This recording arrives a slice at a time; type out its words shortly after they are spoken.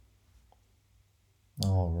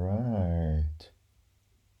All right.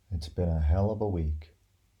 It's been a hell of a week.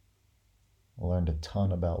 I learned a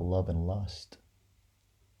ton about love and lust.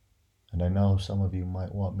 And I know some of you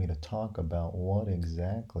might want me to talk about what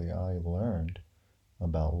exactly I learned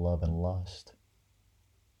about love and lust.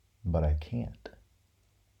 But I can't.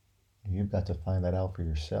 You've got to find that out for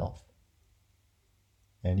yourself.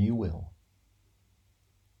 And you will.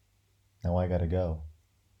 Now I gotta go.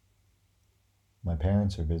 My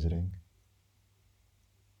parents are visiting.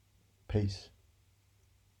 Peace.